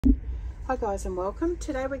Hi guys and welcome.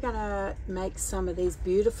 Today we're going to make some of these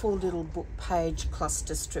beautiful little book page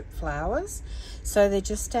cluster strip flowers. So they're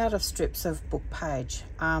just out of strips of book page.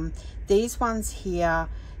 These ones here,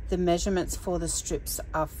 the measurements for the strips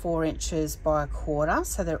are 4 inches by 1/4,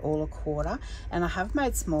 so they're all 1/4, and I have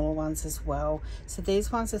made smaller ones as well. So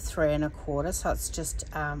these ones are 3 1/4, so it's just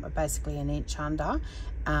basically 1 inch under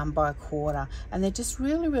by 1/4, and they're just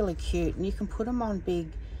really cute, and you can put them on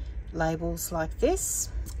big labels like this,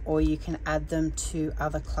 or you can add them to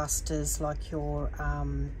other clusters like your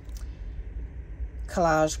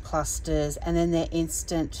collage clusters, and then they're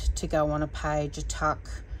instant to go on a page, a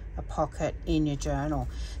tuck, a pocket in your journal.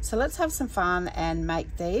 So let's have some fun and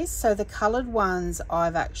make these. So the colored ones,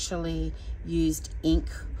 I've actually used ink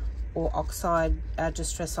or oxide,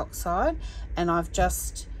 distress oxide, and I've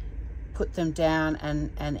just put them down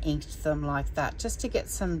and inked them like that, just to get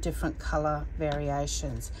some different color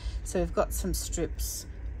variations. So we've got some strips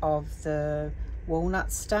of the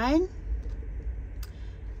walnut stain,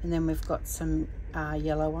 and then we've got some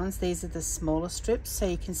yellow ones. These are the smaller strips, so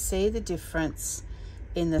you can see the difference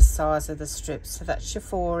in the size of the strips. So that's your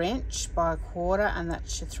 4 inch by 1/4, and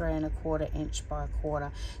that's your 3 1/4 inch by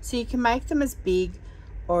 1/4. So you can make them as big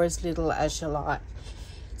or as little as you like.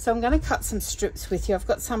 So I'm going to cut some strips with you. I've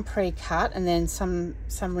got some pre-cut and then some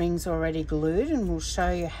rings already glued, and we'll show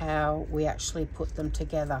you how we actually put them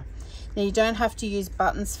together. Now you don't have to use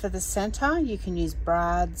buttons for the center. You can use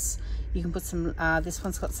brads. You can put some, this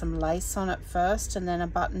one's got some lace on it first and then a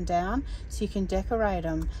button down, so you can decorate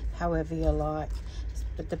them however you like.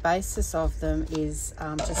 But the basis of them is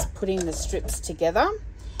just putting the strips together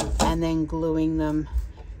and then gluing them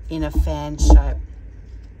in a fan shape.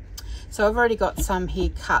 So I've already got some here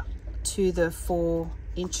cut to the 4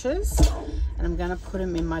 inches, and I'm going to put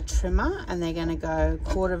them in my trimmer, and they're going to go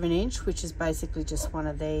 1/4 inch, which is basically just one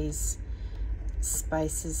of these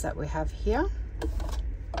spaces that we have here.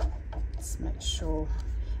 Let's make sure.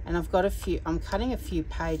 And I've got a few, I'm cutting a few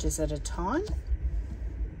pages at a time.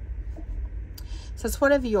 So it's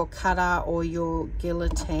whatever your cutter or your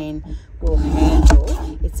guillotine will handle.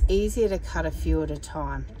 It's easier to cut a few at a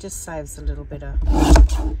time. It just saves a little bit of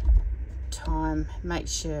time,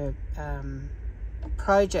 makes your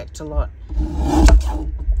project a lot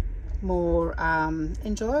more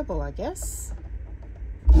enjoyable, I guess.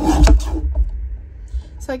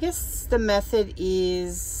 So I guess the method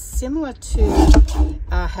is similar to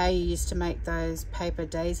how you used to make those paper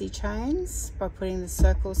daisy chains by putting the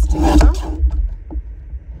circles together.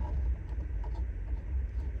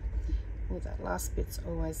 Oh, that last bit's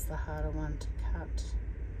always the harder one to cut.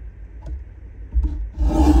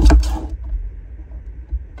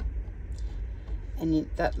 And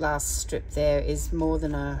that last strip there is more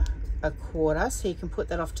than a 1/4, so you can put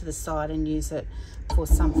that off to the side and use it for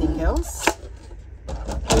something else.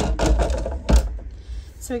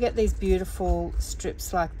 So we get these beautiful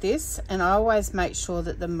strips like this, and I always make sure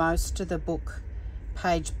that the most of the book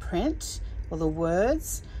page print or the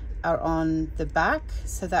words are on the back,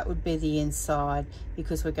 so that would be the inside,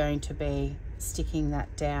 because we're going to be sticking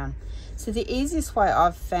that down. So the easiest way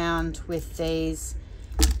I've found with these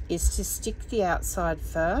is to stick the outside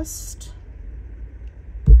first,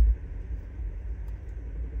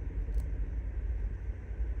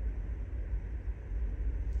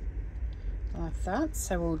 like that.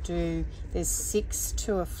 So we'll do, there's 6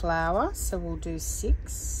 to a flower, so we'll do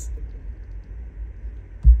 6.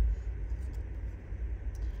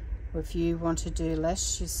 Or if you want to do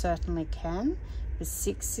less, you certainly can. The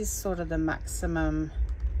 6 is sort of the maximum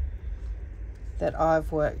that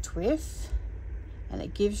I've worked with, and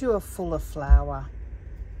it gives you a fuller flower.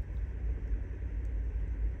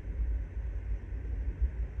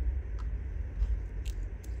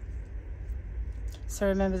 So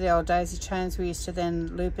remember the old daisy chains, we used to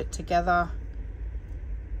then loop it together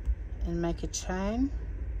and make a chain.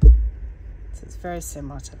 So it's very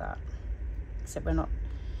similar to that, except we're not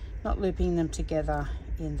looping them together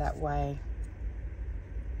in that way.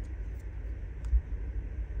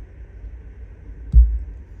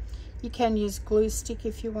 You can use glue stick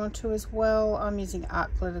if you want to as well. I'm using art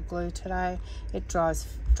glitter glue today. It dries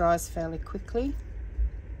fairly quickly.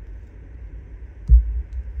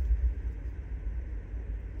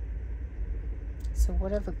 So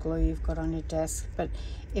whatever glue you've got on your desk, but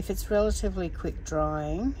if it's relatively quick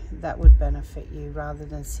drying, that would benefit you, rather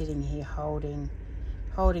than sitting here holding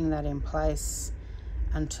that in place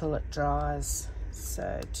until it dries.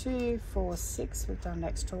 So 2, 4, 6, we've done an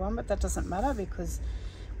extra one, but that doesn't matter because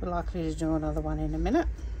we're likely to do another one in a minute.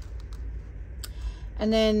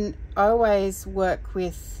 And then I always work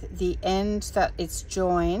with the end that it's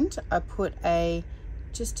joined. I put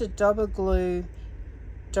just a dab of glue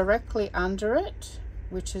directly under it,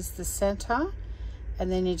 which is the center,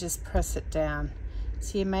 and then you just press it down.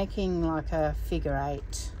 So you're making like a figure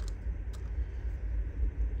 8.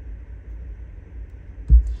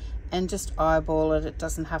 And just eyeball it, it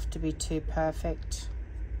doesn't have to be too perfect.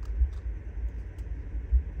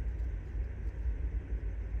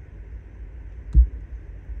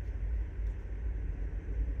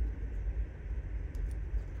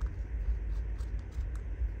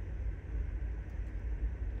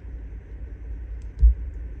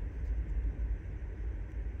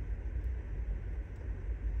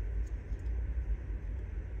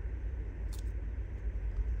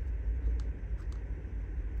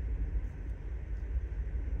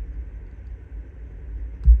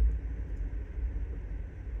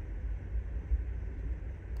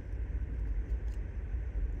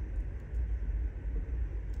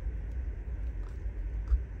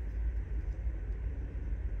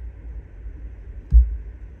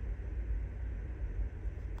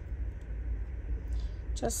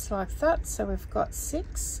 Just like that. So we've got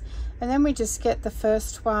 6, and then we just get the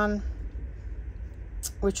first one,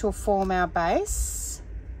 which will form our base,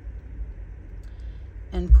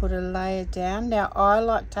 and put a layer down. Now I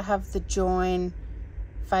like to have the join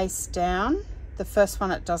face down. The first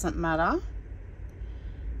one, it doesn't matter.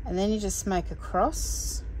 And then you just make a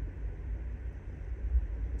cross.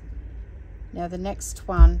 Now the next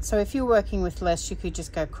one, so if you're working with less, you could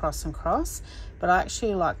just go cross and cross, but I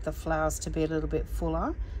actually like the flowers to be a little bit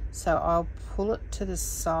fuller. So I'll pull it to the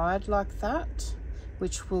side like that,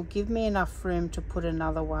 which will give me enough room to put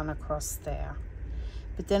another one across there.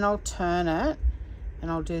 But then I'll turn it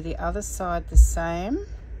and I'll do the other side the same.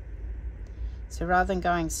 So rather than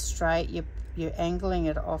going straight, you're angling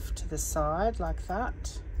it off to the side like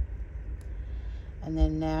that. And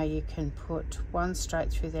then now you can put one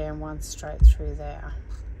straight through there and one straight through there.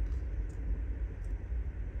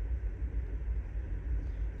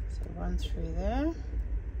 So one through there.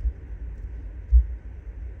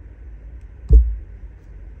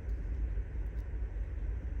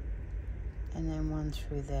 And then one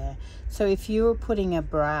through there. So if you were putting a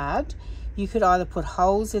brad, you could either put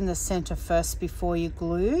holes in the center first before you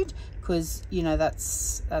glued, because you know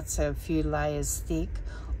that's a few layers thick,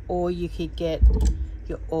 or you could get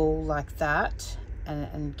your awl like that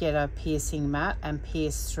and get a piercing mat and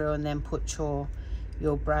pierce through and then put your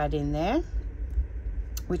brad in there,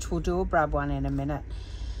 which we'll do a brad one in a minute.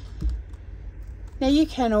 Now you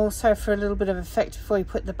can also, for a little bit of effect before you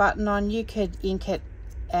put the button on, you could ink it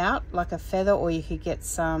out like a feather, or you could get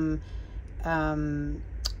some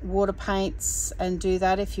water paints and do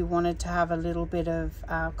that if you wanted to have a little bit of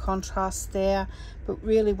contrast there. But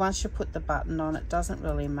really, once you put the button on, it doesn't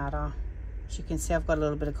really matter. As you can see, I've got a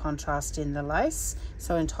little bit of contrast in the lace,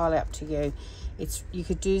 so entirely up to you. You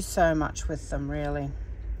could do so much with them, really.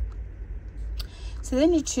 So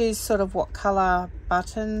then you choose sort of what color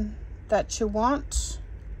button that you want.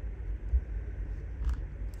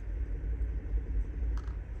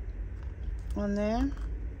 On there.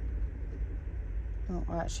 Oh,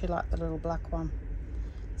 I actually like the little black one,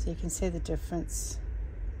 so you can see the difference.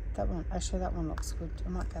 That one, actually that one looks good. I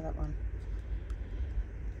might go that one.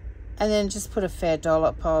 And then just put a fair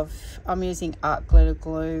dollop of, I'm using art glitter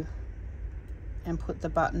glue, and put the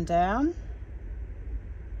button down.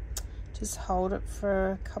 Just hold it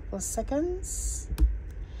for a couple of seconds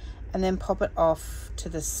and then pop it off to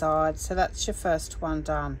the side. So that's your first one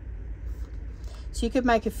done. So you could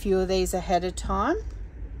make a few of these ahead of time.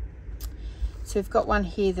 So we've got one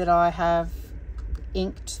here that I have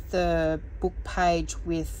inked the book page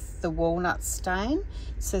with the walnut stain.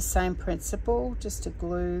 So same principle, just a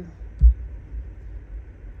glue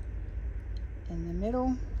in the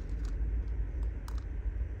middle.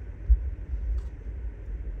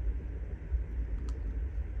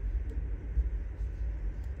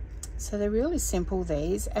 So they're really simple,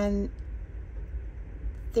 these, and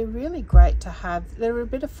they're really great to have. They're a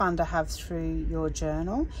bit of fun to have through your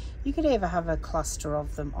journal. You could either have a cluster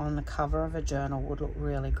of them on the cover of a journal, would look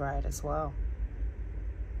really great as well.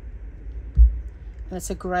 And it's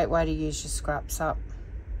a great way to use your scraps up.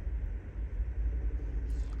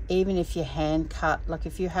 Even if you hand cut, like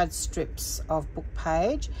if you had strips of book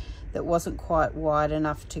page that wasn't quite wide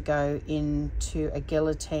enough to go into a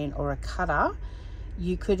guillotine or a cutter,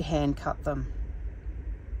 you could hand cut them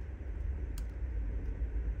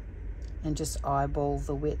and just eyeball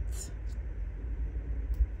the width.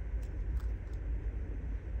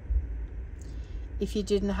 If you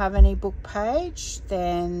didn't have any book page,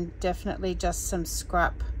 then definitely just some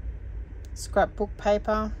scrapbook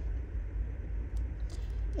paper.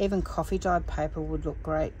 Even coffee dyed paper would look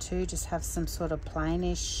great too. Just have some sort of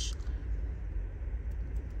plainish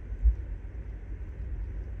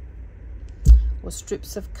or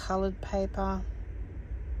strips of coloured paper,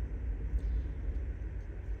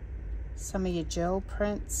 some of your gel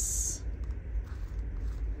prints.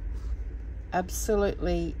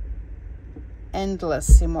 Absolutely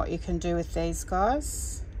endless in what you can do with these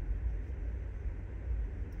guys.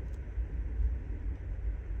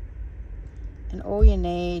 And all you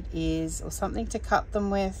need is something to cut them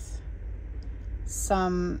with,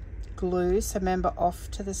 some glue, so remember off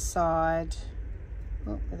to the side,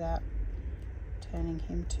 without turning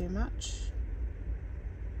him too much.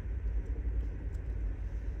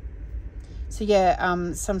 So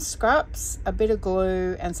yeah, some scraps, a bit of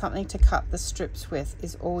glue, and something to cut the strips with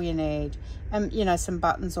is all you need. And you know, some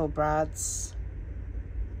buttons or brads.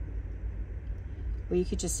 Or you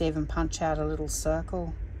could just even punch out a little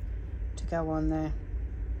circle to go on there.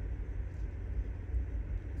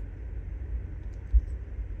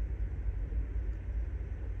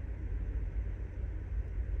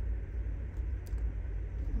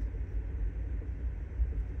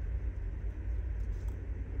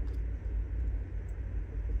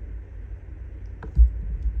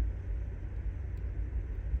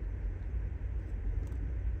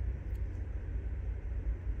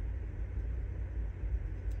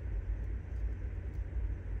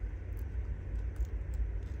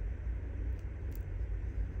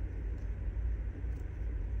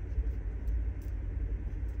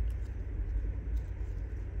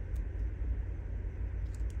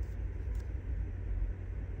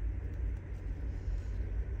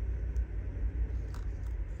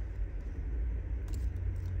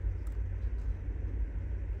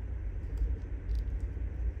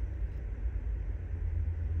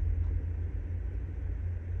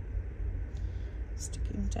 Stick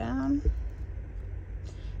him down,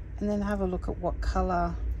 and then have a look at what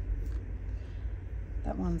colour.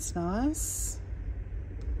 That one's nice.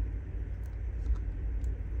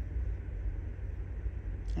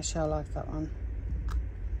 Actually, I like that one.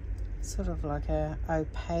 Sort of like a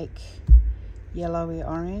opaque yellowy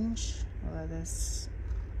orange, although there's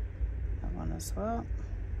that one as well.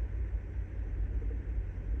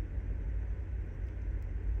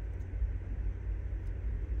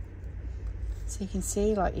 So you can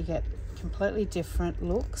see, like, you get completely different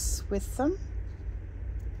looks with them.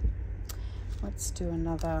 Let's do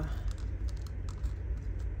another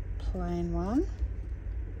plain one.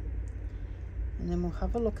 And then we'll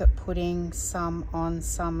have a look at putting some on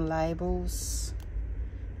some labels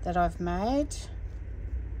that I've made.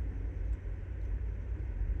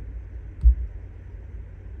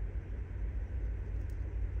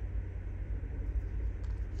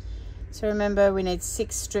 So remember, we need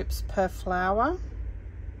 6 strips per flower.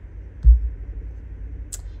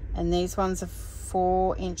 And these ones are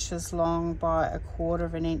 4 inches long by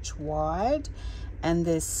 1/4 inch wide. And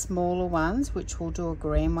there's smaller ones, which we'll do a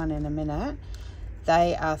green one in a minute.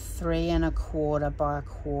 They are 3 1/4 by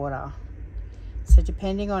 1/4. So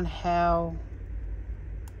depending on how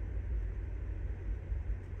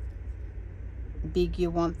big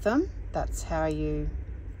you want them, that's how you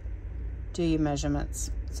do your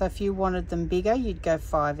measurements. So if you wanted them bigger, you'd go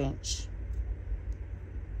 5 inch.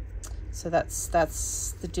 So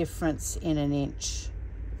that's the difference in an inch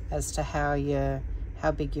as to how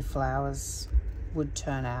big your flowers would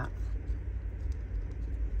turn out.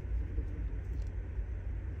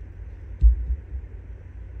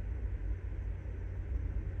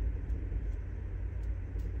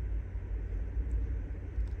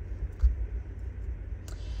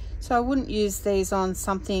 So I wouldn't use these on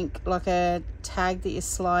something like a tag that you're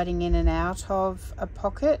sliding in and out of a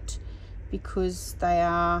pocket, because they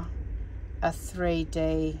are a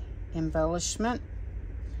 3D embellishment.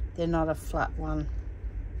 They're not a flat one.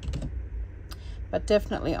 But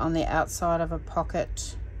definitely on the outside of a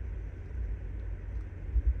pocket.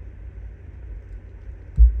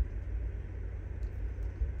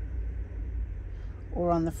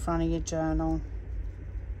 Or on the front of your journal.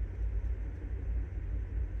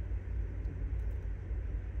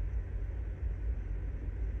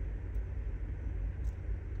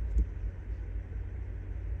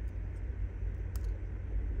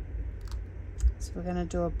 So we're going to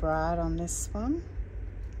do a bride on this one.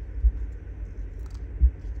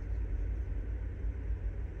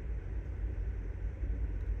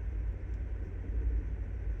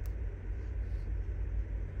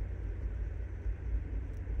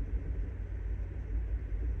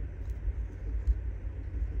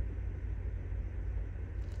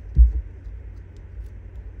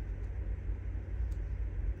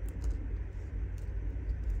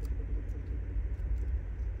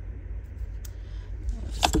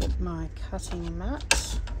 My cutting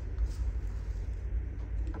mat.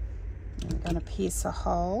 I'm going to pierce a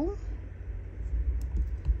hole.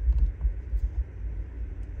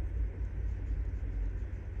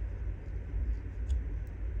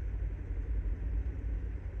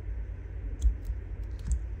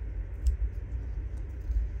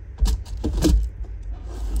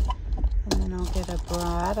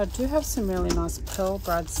 that. I do have some really nice pearl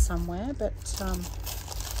brads somewhere, but don't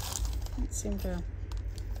seem to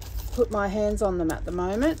put my hands on them at the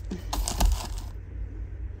moment.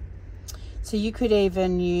 So you could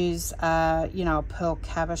even use, you know, a pearl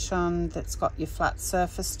cabochon that's got your flat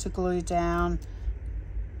surface to glue down.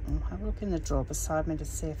 I'll have a look in the drawer beside me to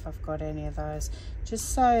see if I've got any of those, just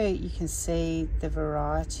so you can see the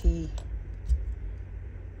variety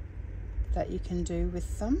that you can do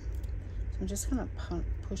with them. So I'm just going to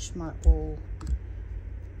push my awl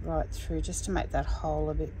right through just to make that hole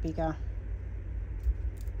a bit bigger.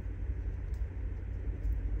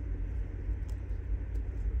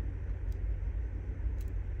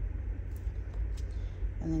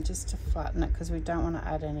 And then just to flatten it, because we don't want to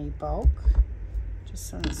add any bulk, just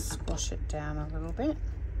sort of squash it down a little bit.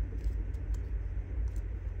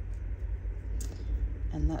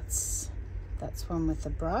 And that's one with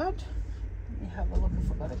the brad. Let me have a look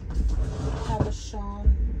if I've got a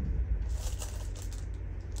cabochon.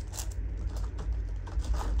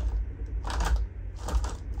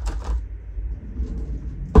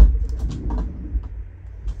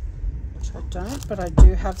 Which I don't, but I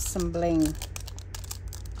do have some bling.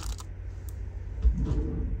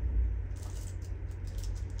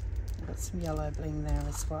 I've got some yellow bling there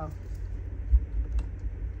as well.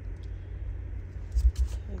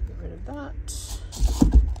 Okay, get rid of that.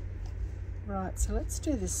 Right, so let's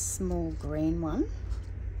do this small green one.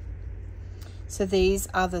 So these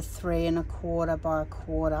are the 3 1/4 by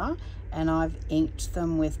 1/4, and I've inked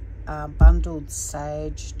them with bundled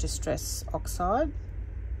sage distress oxide.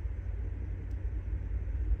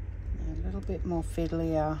 A little bit more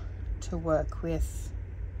fiddlier to work with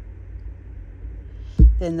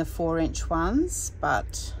than the 4-inch ones,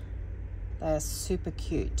 but they are super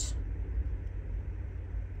cute.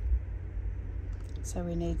 So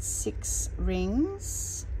we need 6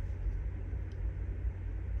 rings.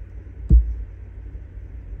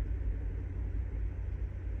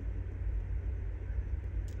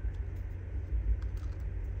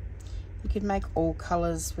 You could make all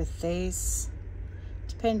colours with these,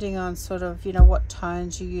 depending on sort of, you know, what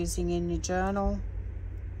tones you're using in your journal.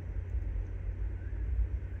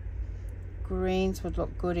 Greens would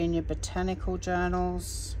look good in your botanical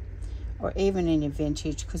journals, or even in your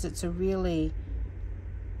vintage, because it's a really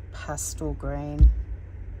pastel green.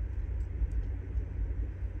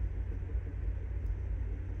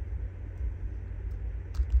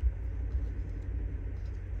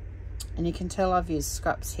 And you can tell I've used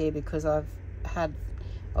scraps here because I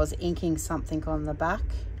was inking something on the back,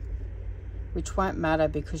 which won't matter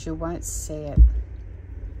because you won't see it.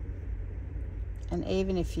 And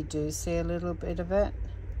even if you do see a little bit of it,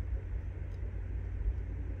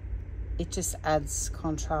 it just adds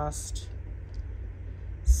contrast.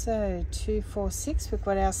 So 2, 4, 6, we've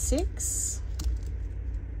got our 6.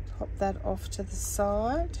 Pop that off to the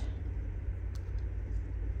side.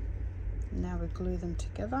 Now we glue them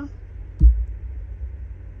together.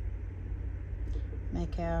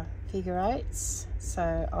 Make our figure 8s.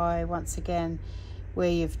 So I, once again, where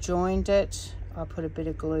you've joined it, I put a bit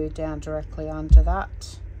of glue down directly under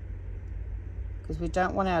that, because we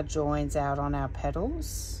don't want our joins out on our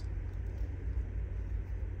petals.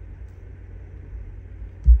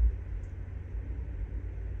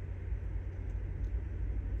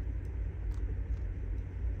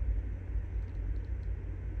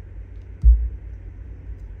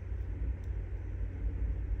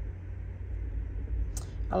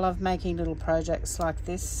 I love making little projects like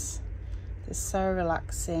this. They're so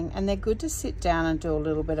relaxing, and they're good to sit down and do a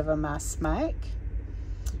little bit of a mass make.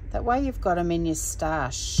 That way you've got them in your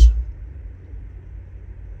stash.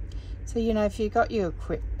 So, you know, if you've got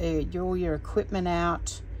all your equipment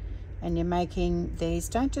out and you're making these,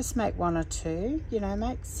 don't just make 1 or 2, you know,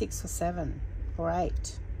 make 6 or 7 or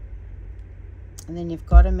 8. And then you've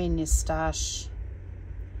got them in your stash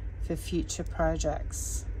for future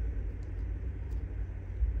projects.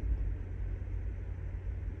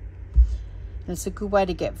 And it's a good way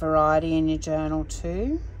to get variety in your journal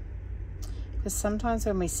too, because sometimes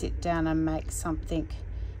when we sit down and make something,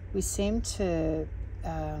 we seem to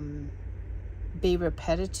be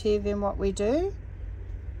repetitive in what we do.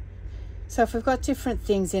 So if we've got different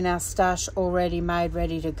things in our stash already made,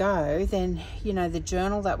 ready to go, then, you know, the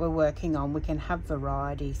journal that we're working on, we can have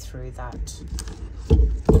variety through that.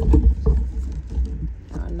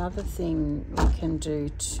 Now, another thing we can do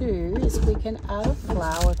too is we can add a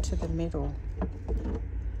flower to the middle.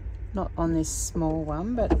 Not on this small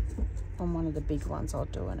one, but on one of the big ones I'll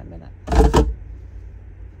do in a minute.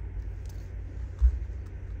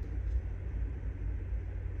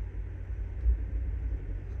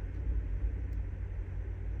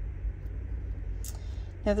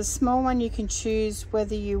 Now the small one, you can choose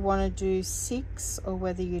whether you want to do 6 or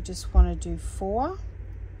whether you just want to do 4.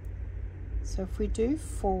 So if we do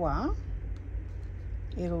 4,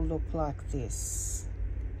 it'll look like this.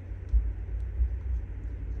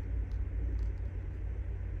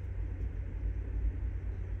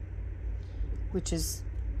 Which is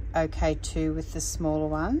okay too with the smaller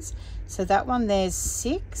ones. So that one there's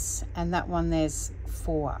 6 and that one there's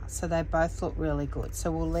 4. So they both look really good.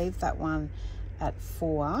 So we'll leave that one at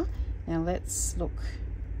 4. Now let's look.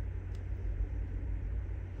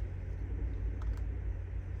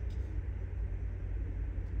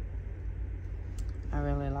 I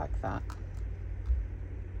really like that.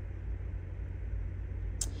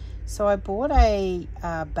 So I bought a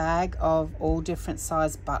bag of all different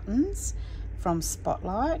size buttons from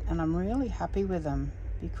Spotlight, and I'm really happy with them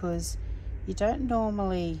because you don't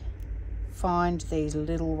normally find these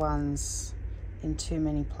little ones in too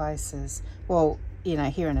many places. Well, you know,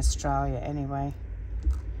 here in Australia anyway.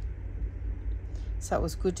 So it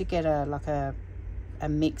was good to get a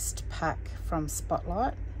mixed pack from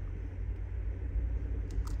Spotlight.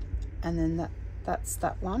 And then that's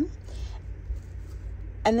that one.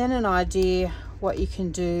 And then an idea what you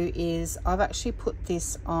can do is I've actually put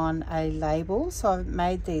this on a label. So I've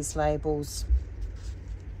made these labels,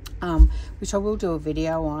 which I will do a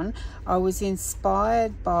video on. I was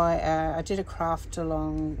inspired by, I did a craft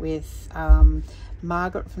along with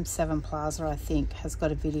Margaret from Seven Plaza, I think, has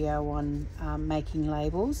got a video on making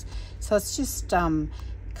labels. So it's just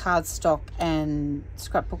cardstock and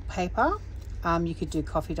scrapbook paper. You could do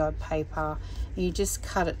coffee dyed paper. And you just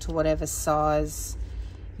cut it to whatever size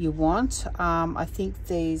you want. I think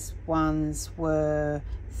these ones were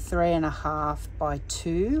 3.5 by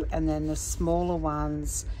 2, and then the smaller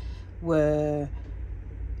ones were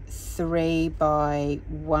 3 by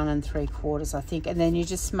 1 3/4, I think. And then you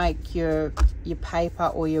just make your paper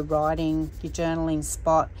or your writing, your journaling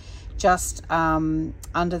spot just under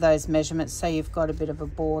those measurements, so you've got a bit of a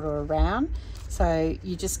border around. So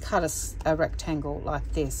you just cut a rectangle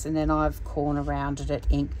like this, and then I've corner rounded it,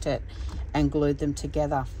 inked it, and glued them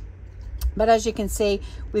together. But as you can see,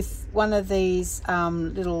 with one of these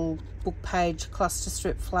little book page cluster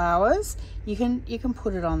strip flowers, you can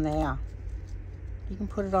put it on there. You can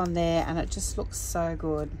put it on there, and it just looks so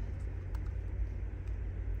good.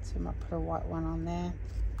 So we might put a white one on there.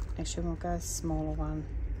 Actually, we'll go smaller one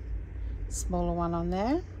on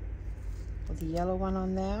there, or the yellow one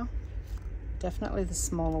on there. Definitely the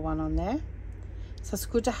smaller one on there. So it's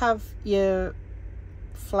good to have your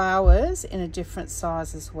flowers in a different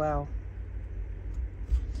size as well.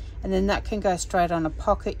 And then that can go straight on a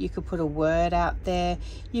pocket. You could put a word out there.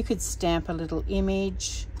 You could stamp a little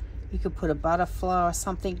image. You could put a butterfly or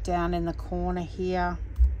something down in the corner here.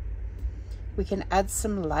 We can add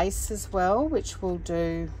some lace as well, which we'll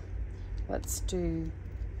do. Let's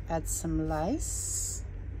add some lace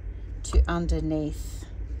to underneath.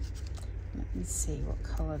 Let me see, what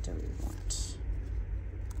color do we want?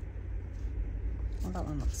 Well, that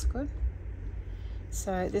one looks good.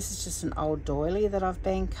 So this is just an old doily that I've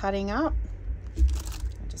been cutting up.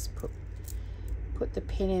 I just put the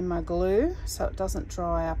pin in my glue so it doesn't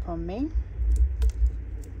dry up on me.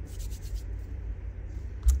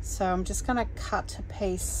 So I'm just going to cut a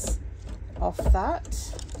piece off that.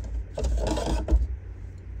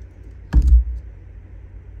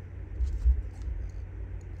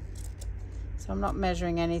 So I'm not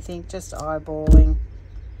measuring anything, just eyeballing.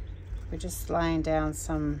 We're just laying down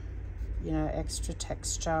some, you know, extra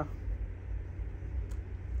texture.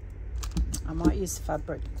 I might use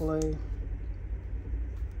fabric glue.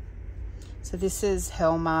 So this is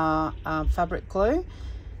Helma fabric glue.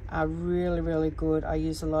 Really, really good. I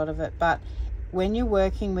use a lot of it. But when you're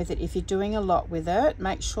working with it, if you're doing a lot with it,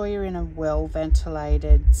 make sure you're in a well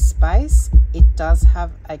ventilated space. It does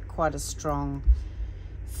have quite a strong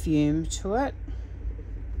fume to it.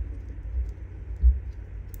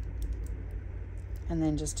 And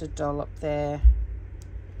then just a dollop there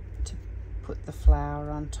to put the flower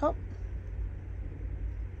on top.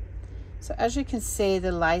 So as you can see,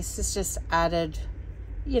 the lace is just added,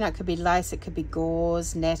 you know, it could be lace, it could be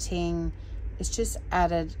gauze, netting. It's just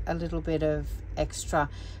added a little bit of extra.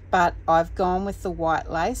 But I've gone with the white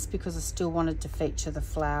lace because I still wanted to feature the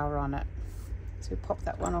flower on it. So we pop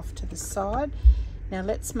that one off to the side. Now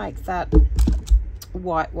let's make that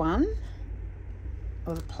white one,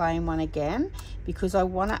 or the plain one again, because I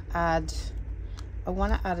want to add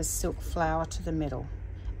a silk flower to the middle,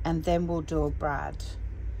 and then we'll do a brad.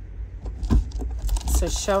 So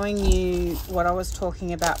showing you what I was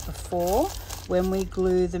talking about before, when we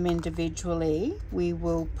glue them individually, we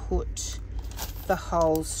will put the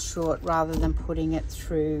holes through it rather than putting it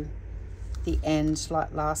through the end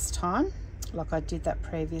like last time, like I did that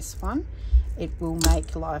previous one. It will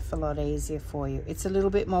make life a lot easier for you. It's a little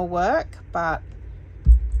bit more work, but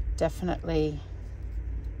definitely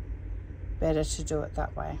better to do it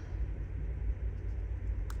that way.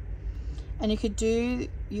 And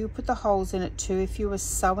you put the holes in it too if you were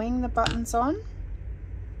sewing the buttons on.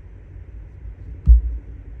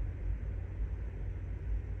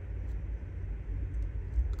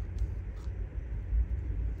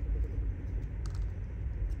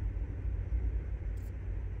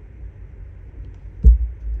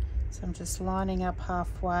 So I'm just lining up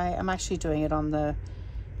halfway. I'm actually doing it on the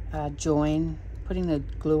join, putting the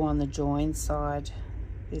glue on the join side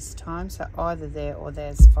this time. So either there or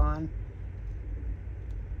there's fine.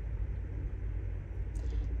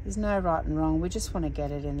 There's no right and wrong. We just want to get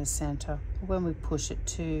it in the center. When we push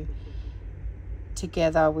it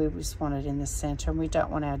together, we just want it in the center, and we don't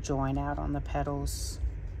want our join out on the petals.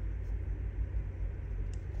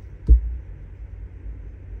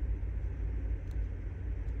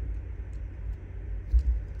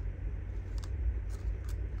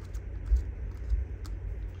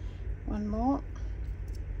 One more.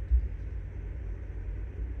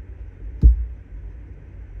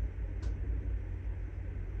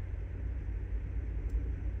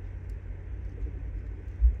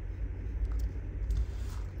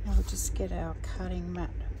 Now we'll just get our cutting mat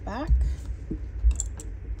back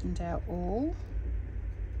and our awl.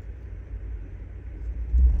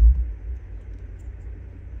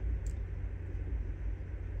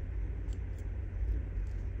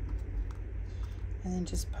 And then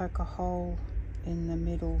just poke a hole in the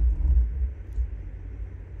middle.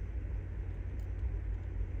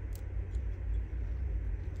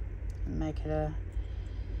 And make it a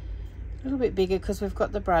little bit bigger because we've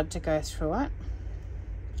got the brad to go through it.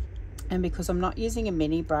 And because I'm not using a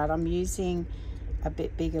mini brad, I'm using a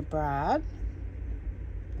bit bigger brad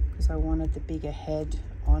because I wanted the bigger head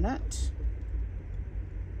on it.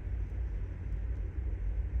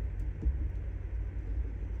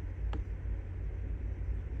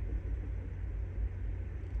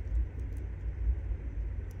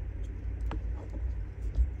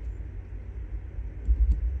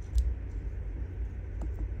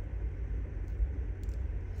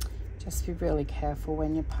 Just be really careful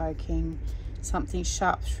when you're poking something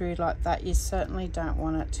sharp through like that. You certainly don't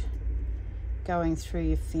want it going through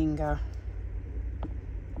your finger.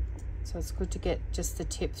 So it's good to get just the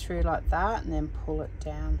tip through like that and then pull it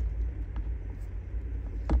down.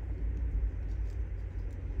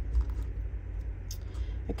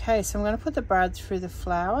 Okay, so I'm going to put the brad through the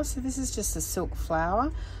flower. So this is just a silk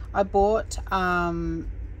flower. I bought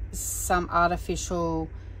some artificial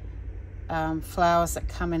flowers that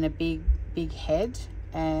come in a big head,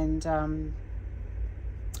 and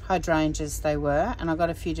hydrangeas they were, and I got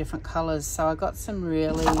a few different colors, so I got some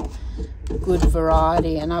really good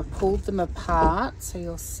variety, and I pulled them apart so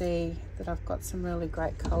you'll see that I've got some really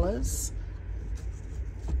great colors,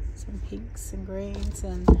 some pinks and greens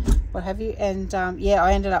and what have you. And yeah,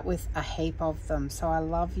 I ended up with a heap of them, so I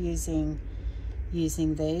love using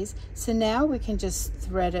these. So now we can just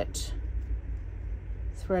thread it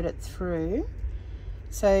through.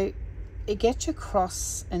 So it gets you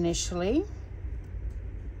across initially,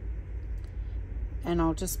 and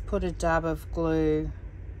I'll just put a dab of glue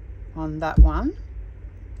on that one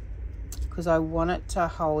because I want it to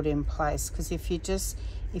hold in place, because if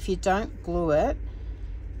you don't glue it,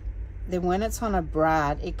 then when it's on a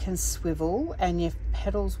brad it can swivel and your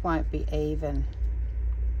petals won't be even.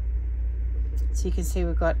 So you can see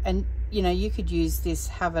we've got, and you know, you could use this,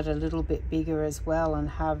 have it a little bit bigger as well,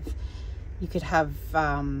 and you could have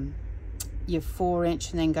your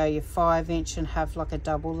 4-inch and then go your 5-inch and have like a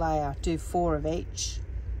double layer, do 4 of each.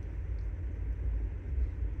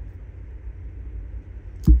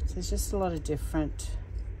 So there's just a lot of different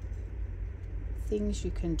things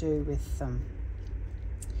you can do with them.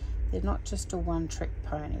 They're not just a one-trick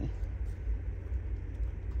pony.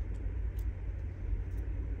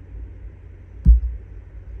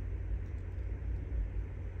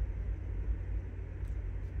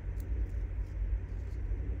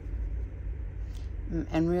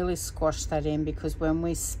 And really squash that in, because when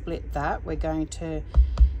we split that, we're going to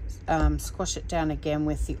squash it down again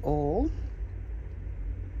with the awl.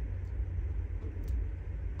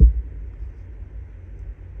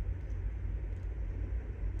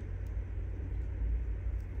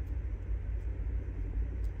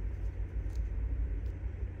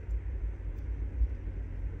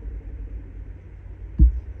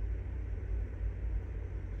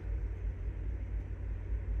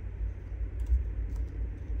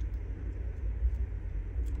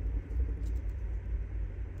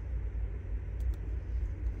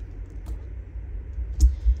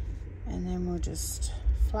 just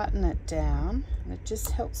flatten it down, and it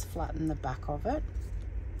just helps flatten the back of it.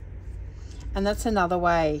 And that's another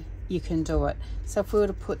way you can do it. So if we were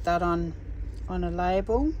to put that on a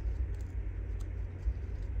label,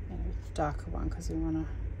 a darker one because we want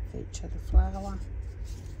to feature the flower.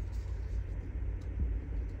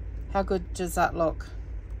 How good does that look?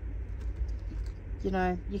 You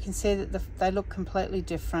know, you can see that they look completely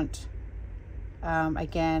different.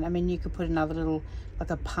 Again, I mean, you could put another little, like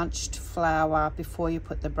a punched flower before you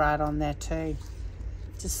put the brad on there too.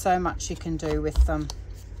 Just so much you can do with them.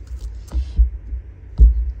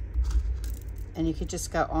 And you could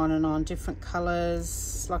just go on and on, different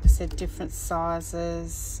colors, like I said, different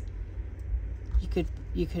sizes.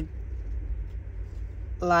 You could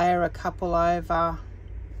layer a couple over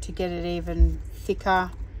to get it even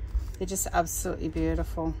thicker. They're just absolutely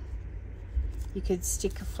beautiful. You could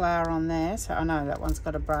stick a flower on there. So I know that one's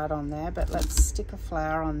got a brad on there, but let's stick a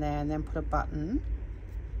flower on there and then put a button,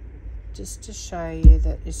 just to show you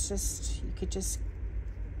that it's just, you could just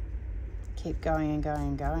keep going and going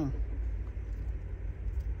and going.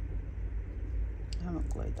 I haven't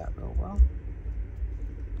glued that real well.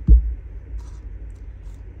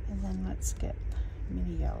 And then let's get a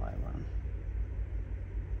mini yellow one.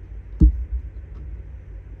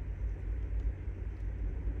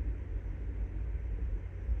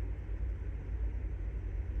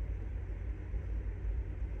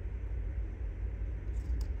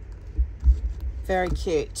 Very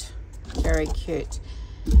cute, very cute.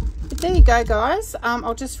 But there you go, guys.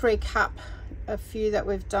 I'll just recap a few that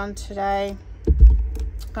we've done today.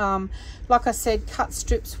 Like I said, cut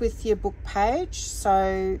strips with your book page.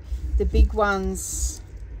 So the big ones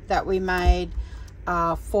that we made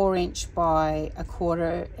are 4 inch by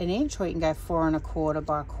 1/4 inch, or you can go 4 1/4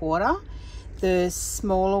 by 1/4. The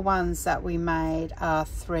smaller ones that we made are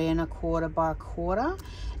 3 1/4 by 1/4,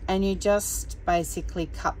 and you just basically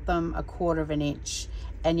cut them 1/4 inch,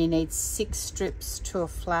 and you need 6 strips to a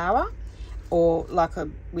flower, or like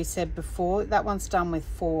we said before, that one's done with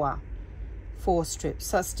 4 strips.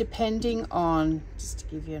 So it's depending on, just to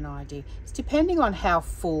give you an idea, it's depending on how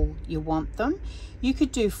full you want them. You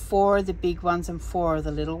could do 4 of the big ones and 4 of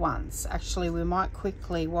the little ones. Actually, we might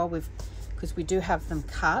quickly, because we do have them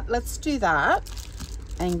cut, let's do that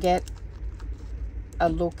and get a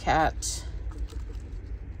look at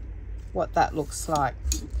what that looks like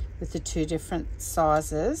with the 2 different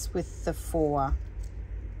sizes with the 4.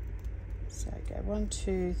 So go 1,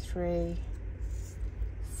 2, 3,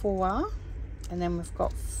 4. And then we've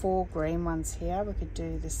got 4 green ones here. We could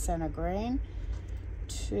do the center green.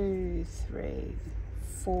 2, 3,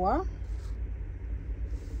 4.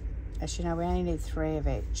 Actually, no, we only need 3 of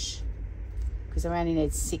each, because we only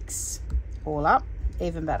need 6 all up.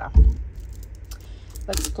 Even better.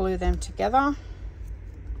 Let's glue them together.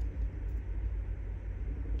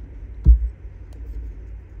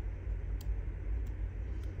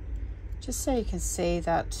 Just so you can see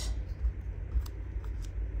that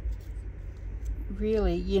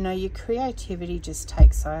really, you know, your creativity just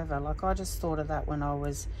takes over. Like, I just thought of that when I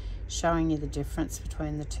was showing you the difference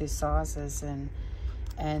between the 2 sizes,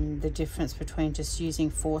 and the difference between just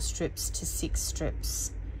using 4 strips to 6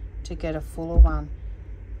 strips to get a fuller one.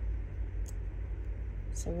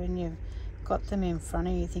 So when you've got them in front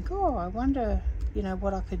of you, you think, oh, I wonder, you know,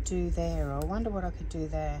 what I could do there, or I wonder what I could do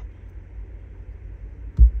there.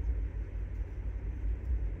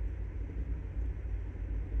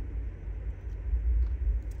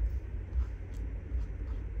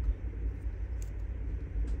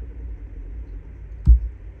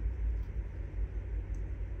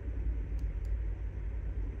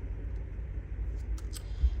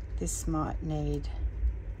 This might need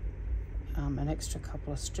an extra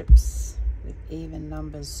couple of strips with even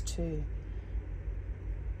numbers too.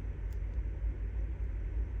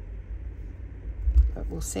 But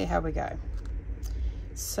we'll see how we go.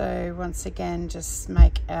 So once again, just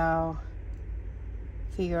make our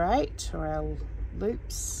figure 8 or our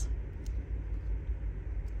loops.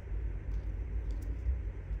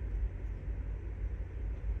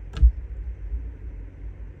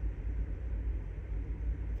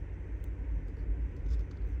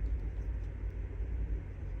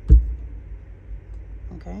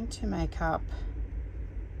 Going to make up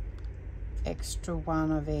extra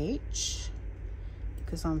 1 of each,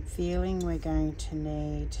 because I'm feeling we're going to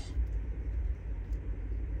need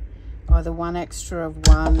either 1 extra of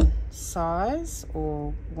one size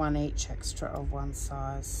or 1 each extra of one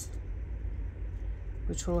size,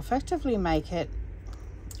 which will effectively make it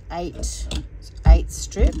 8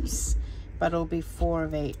 strips, but it'll be 4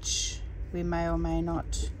 of each. We may or may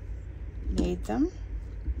not need them.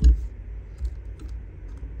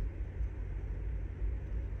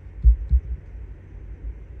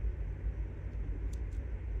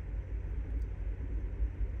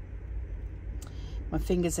 My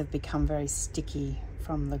fingers have become very sticky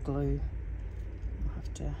from the glue. I'll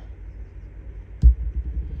have to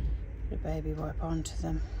put a baby wipe onto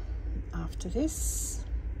them after this.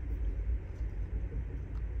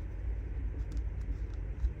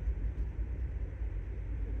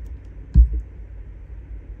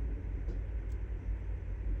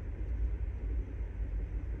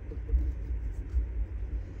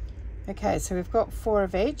 Okay, so we've got 4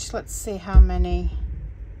 of each. Let's see how many,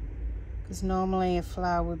 because normally a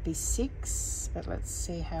flower would be 6, but let's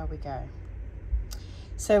see how we go.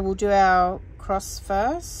 So we'll do our cross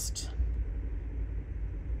first.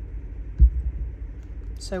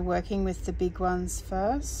 So working with the big ones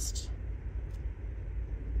first.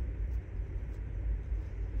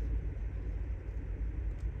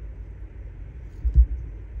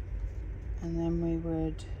 And then we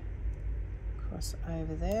would cross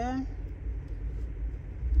over there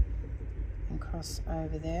and cross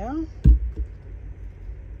over there.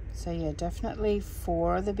 So yeah, definitely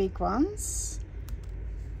 4 of the big ones.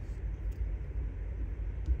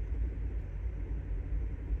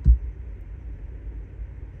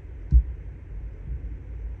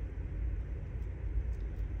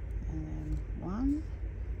 And then 1.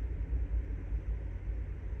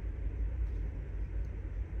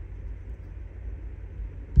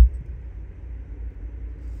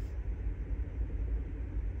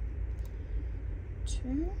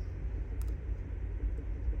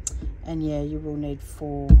 And yeah, you will need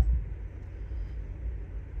 4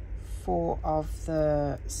 of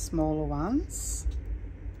the smaller ones.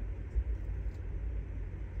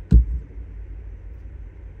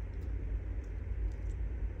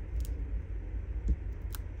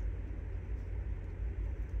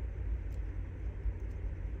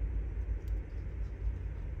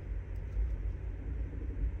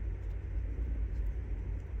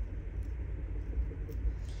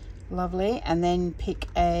 Lovely. And then pick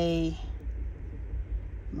a,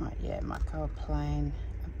 might go plain,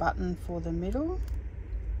 a button for the middle.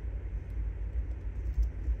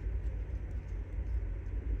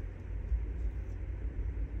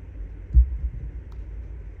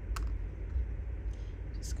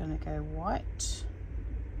 Just going to go white.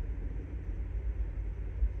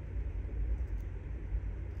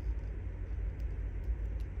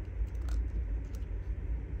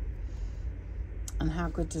 And how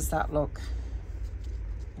good does that look?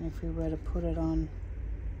 And if we were to put it on,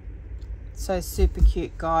 so super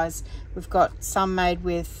cute, guys. We've got some made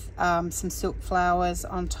with some silk flowers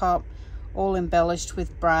on top, all embellished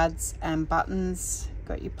with brads and buttons.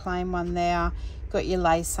 Got your plain one there, got your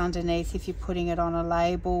lace underneath if you're putting it on a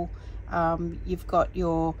label. You've got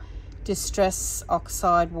your Distress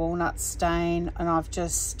Oxide Walnut Stain, and I've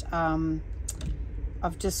just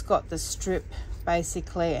got the strip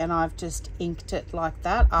basically, and I've just inked it like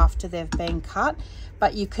that after they've been cut.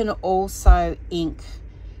 But you can also ink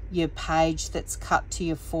your page that's cut to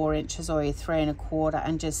your 4 inches or your 3 1/4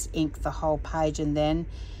 and just ink the whole page, and then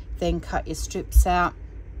cut your strips out.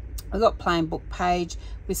 I've got plain book page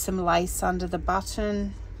with some lace under the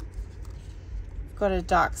button. I've got a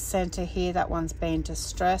dark center here. That one's been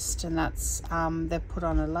distressed, and that's they've put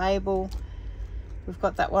on a label. We've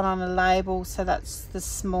got that one on a label, so that's the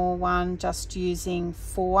small one, just using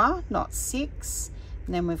 4, not 6.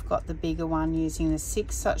 And then we've got the bigger one using the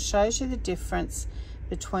 6. So it shows you the difference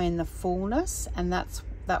between the fullness, and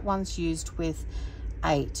that one's used with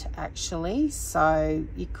 8 actually. So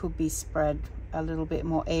it could be spread a little bit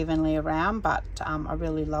more evenly around, but I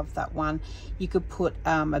really love that one. You could put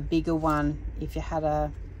a bigger one if you had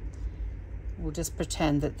a, we'll just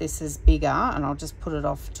pretend that this is bigger, and I'll just put it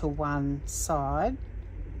off to one side.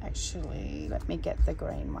 Actually, let me get the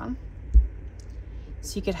green one.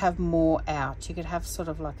 So you could have more out. You could have sort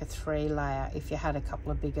of like a 3 layer if you had a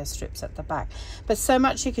couple of bigger strips at the back. But so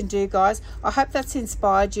much you can do, guys. I hope that's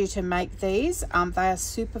inspired you to make these. They are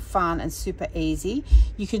super fun and super easy.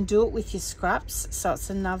 You can do it with your scraps, so it's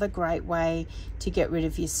another great way to get rid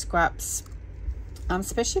of your scraps.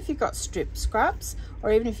 Especially if you've got strip scraps,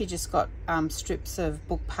 or even if you just got strips of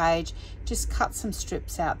book page, just cut some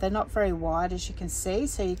strips out. They're not very wide, as you can see,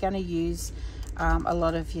 so you're going to use a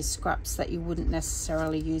lot of your scraps that you wouldn't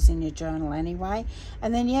necessarily use in your journal anyway.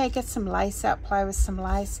 And then yeah, get some lace out, play with some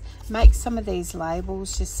lace, make some of these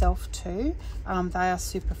labels yourself too. They are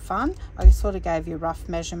super fun. I sort of gave you rough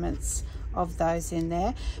measurements of those in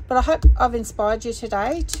there, but I hope I've inspired you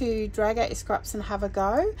today to drag out your scraps and have a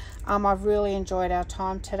go. I've really enjoyed our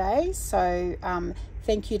time today, so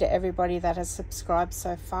thank you to everybody that has subscribed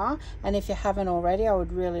so far, and if you haven't already, I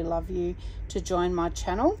would really love you to join my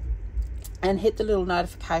channel and hit the little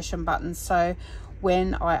notification button. So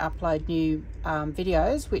when I upload new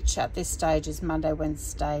videos, which at this stage is Monday,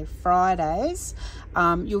 Wednesday, Fridays.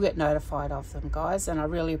 You'll get notified of them, guys, and I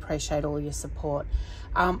really appreciate all your support.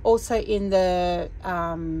 Also in the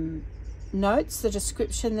notes, the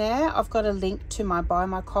description there, I've got a link to my Buy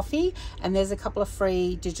My Coffee, and there's a couple of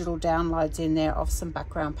free digital downloads in there of some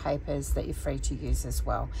background papers that you're free to use as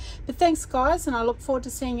well. But thanks, guys, and I look forward to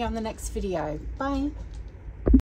seeing you on the next video. Bye.